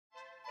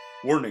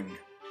Warning: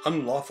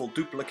 unlawful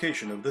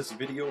duplication of this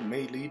video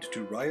may lead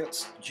to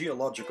riots,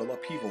 geological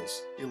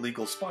upheavals,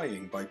 illegal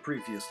spying by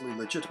previously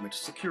legitimate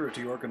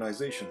security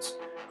organizations,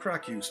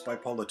 crack use by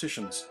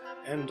politicians,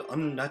 and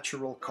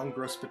unnatural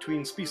congress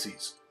between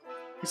species.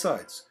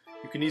 Besides,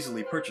 you can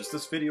easily purchase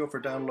this video for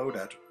download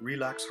at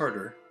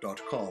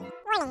relaxharder.com.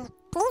 Warning.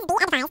 Please be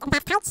advised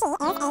that Tai Chi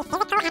is a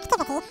physical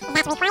activity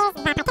that requires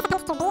the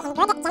participants to be in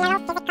good general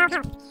physical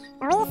health.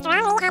 We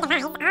strongly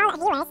advise all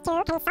viewers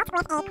to consult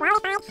with a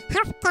qualified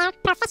healthcare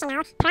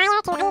professional prior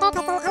to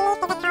undertaking any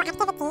physical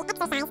activity,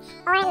 exercise,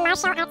 or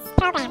martial arts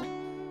program.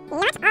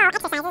 Not all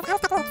exercises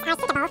and techniques are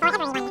suitable for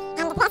everyone,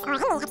 and this or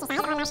any exercise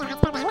or martial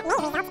arts program may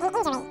result in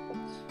injury.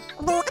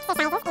 The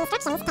exercises,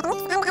 instructions,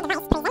 techniques, and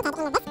advice presented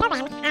in this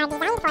program are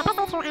designed for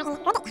persons who are in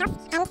good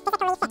health and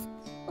physically fit.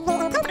 The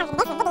intent of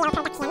this video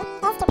production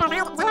is to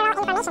provide general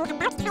information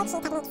about Tai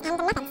Chi techniques and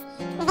methods.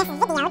 This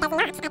video does not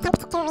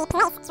attempt to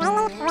replace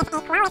training with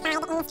a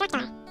qualified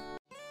instructor.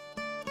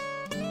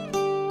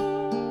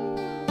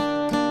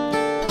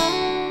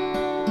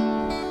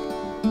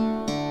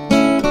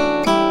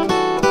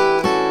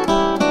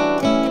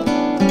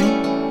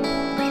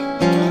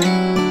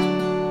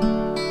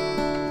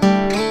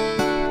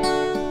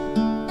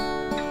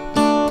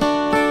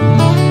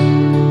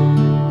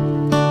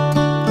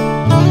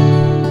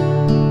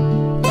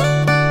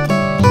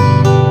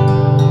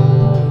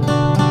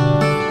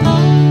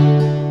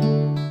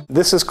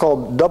 This is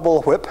called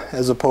double whip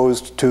as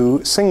opposed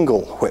to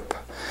single whip.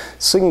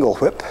 Single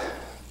whip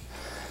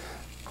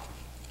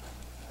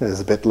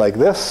is a bit like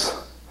this.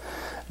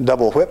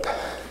 Double whip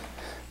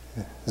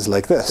is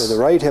like this. So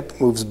the right hip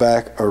moves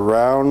back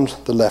around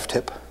the left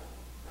hip,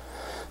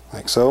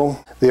 like so.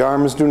 The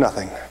arms do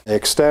nothing. They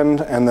extend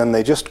and then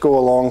they just go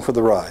along for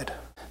the ride.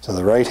 So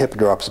the right hip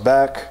drops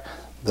back,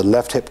 the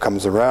left hip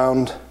comes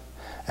around,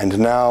 and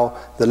now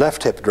the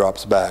left hip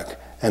drops back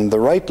and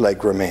the right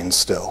leg remains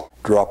still.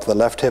 Drop the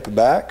left hip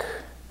back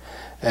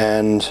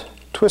and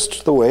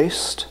twist the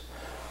waist.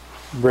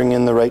 Bring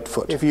in the right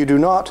foot. If you do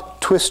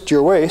not twist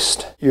your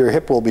waist, your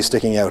hip will be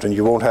sticking out and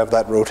you won't have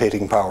that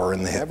rotating power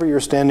in the hip. Whenever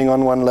you're standing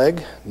on one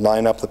leg,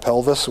 line up the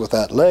pelvis with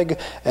that leg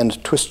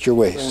and twist your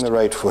waist. Bring the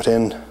right foot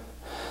in,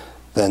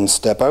 then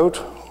step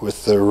out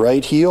with the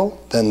right heel,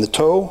 then the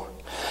toe,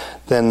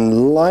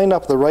 then line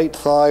up the right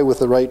thigh with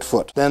the right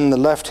foot. Then the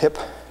left hip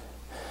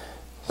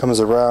comes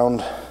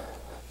around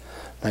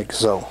like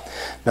so.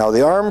 Now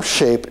the arm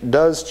shape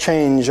does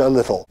change a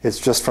little. It's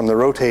just from the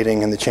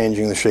rotating and the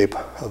changing the shape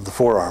of the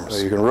forearms.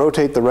 So you can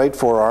rotate the right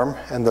forearm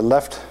and the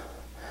left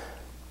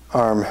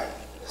arm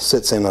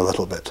sits in a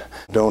little bit.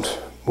 Don't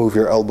move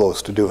your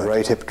elbows to do it. The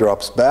right hip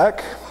drops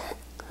back.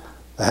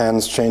 The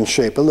hands change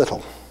shape a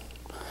little.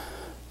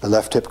 The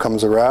left hip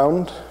comes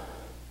around.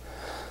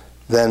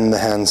 Then the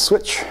hands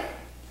switch.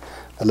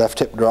 The left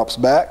hip drops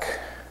back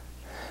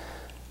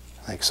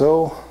like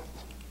so.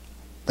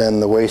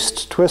 Then the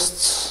waist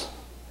twists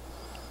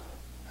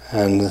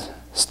and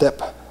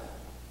step.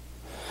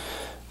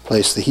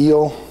 Place the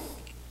heel,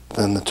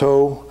 then the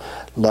toe,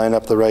 line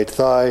up the right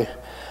thigh,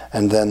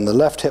 and then the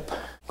left hip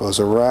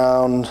goes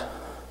around.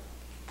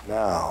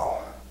 Now,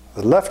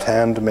 the left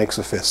hand makes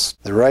a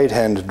fist. The right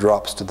hand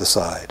drops to the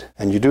side.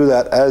 And you do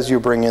that as you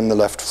bring in the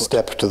left foot.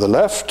 Step to the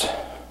left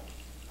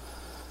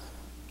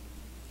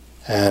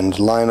and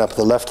line up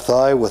the left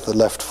thigh with the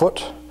left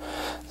foot.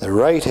 The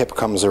right hip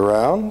comes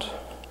around.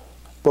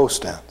 Bow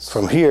stance.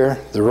 From here,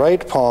 the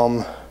right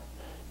palm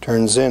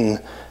turns in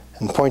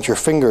and point your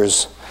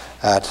fingers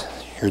at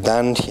your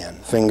dantian.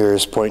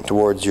 Fingers point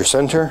towards your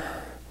center.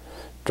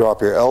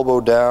 Drop your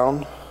elbow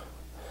down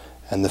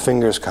and the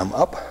fingers come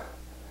up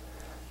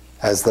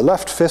as the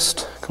left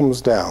fist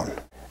comes down.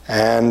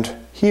 And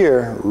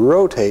here,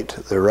 rotate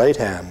the right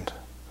hand.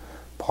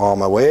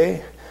 Palm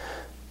away,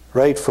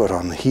 right foot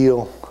on the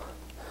heel.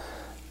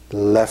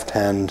 Left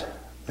hand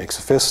makes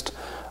a fist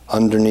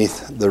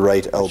underneath the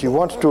right elbow. What you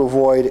want to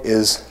avoid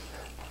is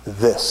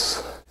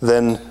this.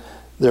 Then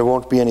there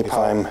won't be any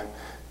power. If I'm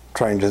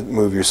trying to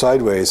move you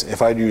sideways,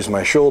 if I use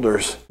my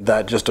shoulders,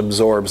 that just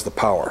absorbs the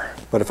power.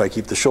 But if I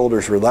keep the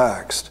shoulders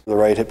relaxed, the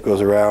right hip goes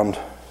around.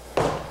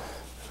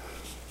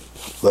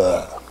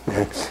 So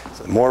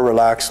the more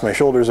relaxed my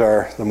shoulders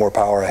are, the more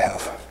power I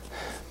have.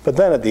 But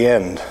then at the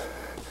end,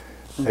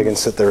 I can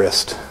sit the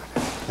wrist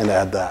and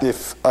add that.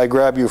 If I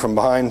grab you from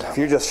behind, if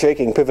you're just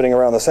shaking, pivoting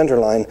around the center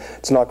line,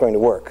 it's not going to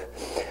work.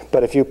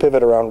 But if you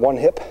pivot around one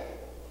hip,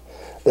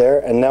 there,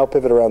 and now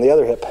pivot around the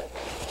other hip,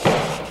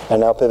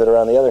 and now pivot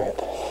around the other hip.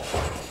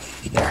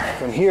 There.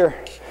 From here,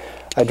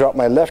 I drop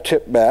my left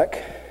hip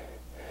back,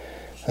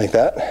 like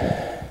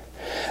that.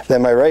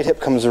 Then my right hip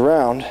comes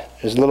around.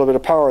 There's a little bit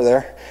of power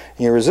there, and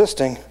you're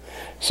resisting,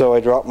 so I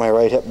drop my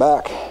right hip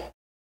back.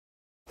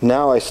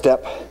 Now I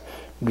step,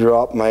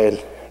 drop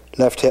my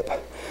left hip,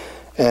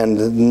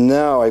 and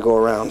now I go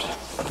around.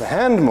 The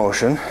hand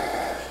motion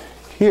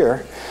here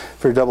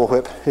for double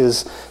whip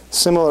is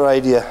similar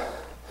idea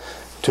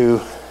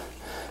to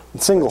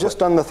single whip. Just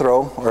done the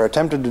throw, or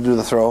attempted to do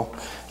the throw,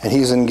 and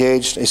he's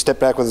engaged. He stepped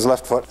back with his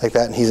left foot like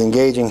that, and he's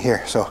engaging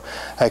here. So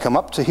I come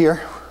up to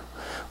here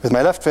With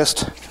my left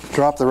fist,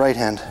 drop the right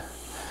hand,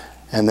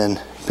 and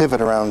then pivot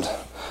around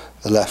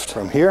the left.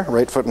 From here,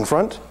 right foot in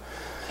front,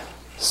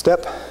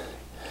 step,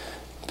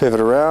 pivot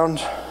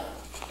around,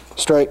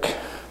 strike,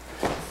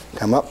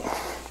 come up,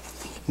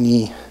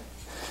 knee,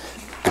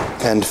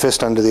 and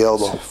fist under the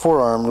elbow.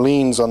 Forearm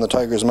leans on the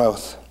tiger's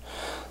mouth.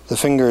 The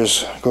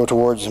fingers go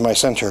towards my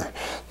center.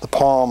 The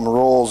palm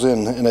rolls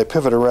in and I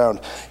pivot around.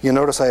 You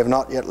notice I have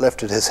not yet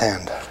lifted his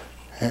hand.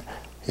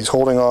 He's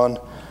holding on.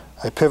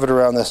 I pivot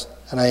around this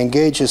and I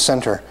engage his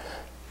center.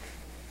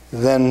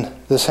 Then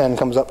this hand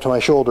comes up to my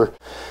shoulder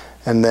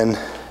and then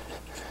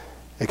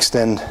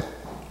extend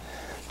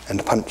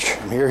and punch.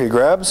 From here he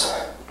grabs.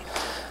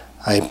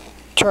 I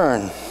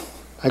turn.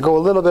 I go a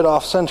little bit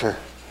off center,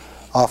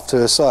 off to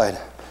his side.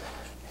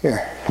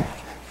 Here,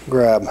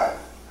 grab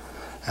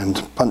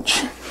and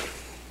punch.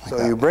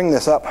 So you bring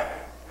this up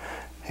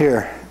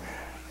here,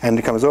 and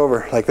it comes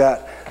over like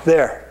that,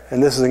 there.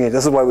 And this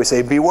is why we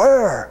say,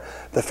 beware,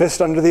 the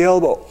fist under the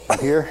elbow.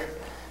 Here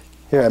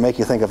I make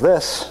you think of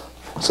this,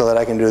 so that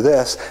I can do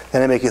this.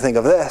 Then I make you think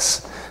of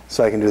this,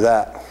 so I can do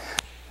that.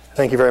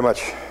 Thank you very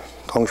much.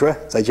 同学，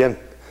再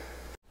见。